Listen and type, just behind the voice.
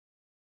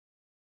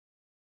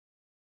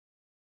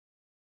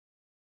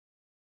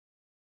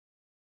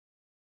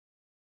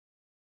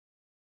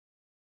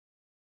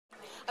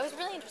I was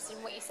really interested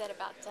in what you said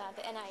about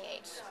the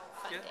NIH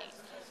funding.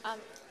 Yeah.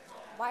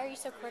 Why are you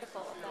so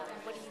critical of that,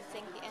 and what do you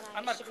think the NIH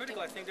I'm not should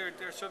critical. be I doing? think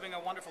they're serving a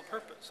wonderful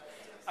purpose.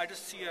 I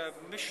just see a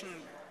mission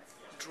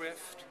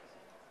drift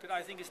that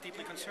I think is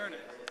deeply concerning.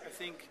 I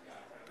think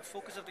the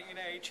focus of the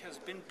NIH has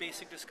been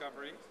basic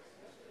discovery,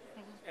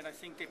 and I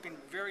think they've been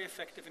very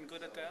effective and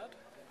good at that.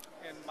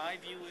 And my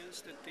view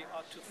is that they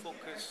ought to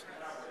focus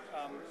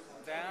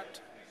that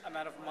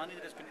amount of money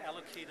that has been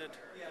allocated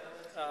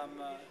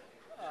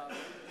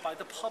by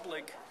the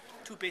public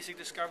to basic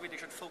discovery. They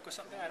should focus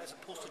on that as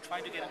opposed to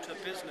trying to get into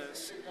a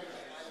business,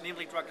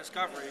 namely drug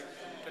discovery,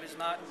 that is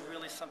not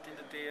really something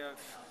that they have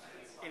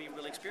any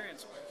real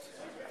experience with.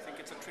 I think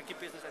it's a tricky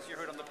business, as you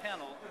heard on the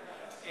panel,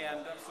 and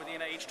for the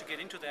NIH to get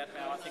into that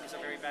now, I think is a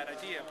very bad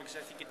idea, because I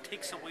think it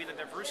takes away the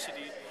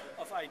diversity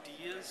of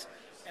ideas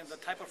and the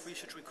type of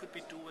research we could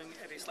be doing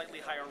at a slightly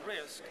higher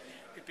risk.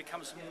 It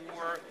becomes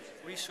more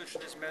research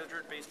that is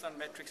measured based on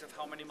metrics of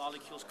how many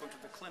molecules go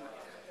to the clinic.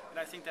 And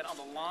I think that on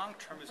the long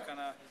term is going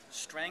to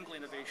strangle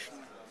innovation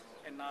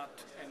and not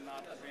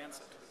advance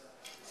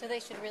it. So they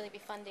should really be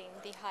funding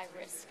the high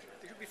risk.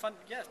 They should be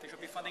yes, they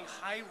should be funding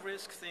high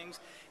risk things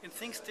and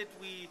things that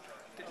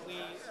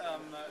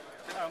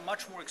are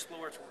much more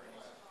exploratory.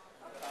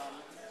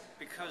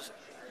 Because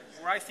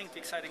where I think the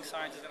exciting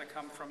science is going to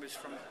come from is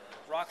from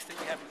rocks that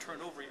we haven't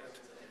turned over yet.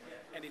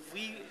 And if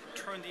we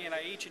turn the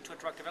NIH into a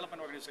drug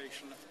development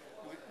organization,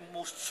 we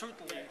most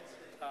certainly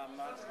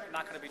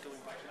not going to be doing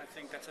that. And I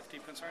think that's a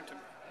deep concern to me.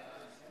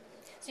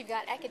 So you've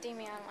got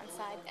academia on one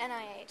side,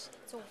 NIH.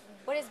 So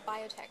what is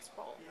biotech's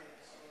role?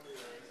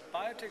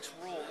 Biotech's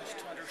role is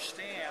to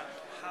understand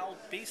how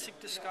basic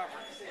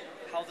discovery,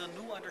 how the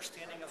new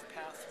understanding of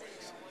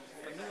pathways,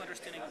 the new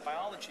understanding of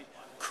biology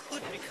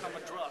could become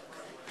a drug.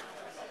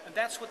 And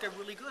that's what they're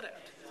really good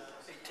at.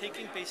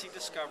 Taking basic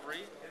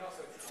discovery,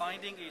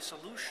 finding a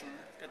solution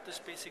that this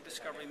basic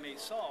discovery may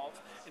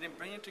solve, and then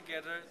bringing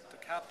together the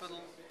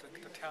capital,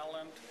 the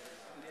talent,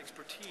 and the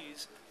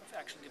expertise of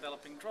actually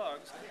developing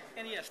drugs.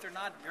 And yes, they're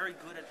not very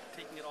good at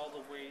taking it all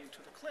the way into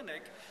the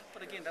clinic,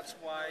 but again, that's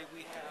why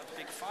we have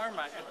big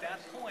pharma at that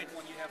point,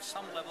 when you have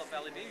some level of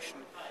validation,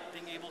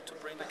 being able to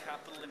bring the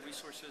capital and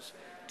resources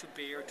to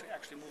bear to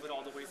actually move it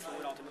all the way through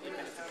and ultimately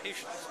benefit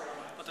patients.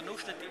 But the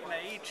notion that the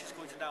NIH is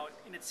going to now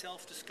in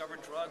itself discover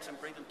drugs and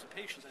bring them to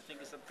patients, I think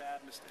is a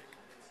bad mistake.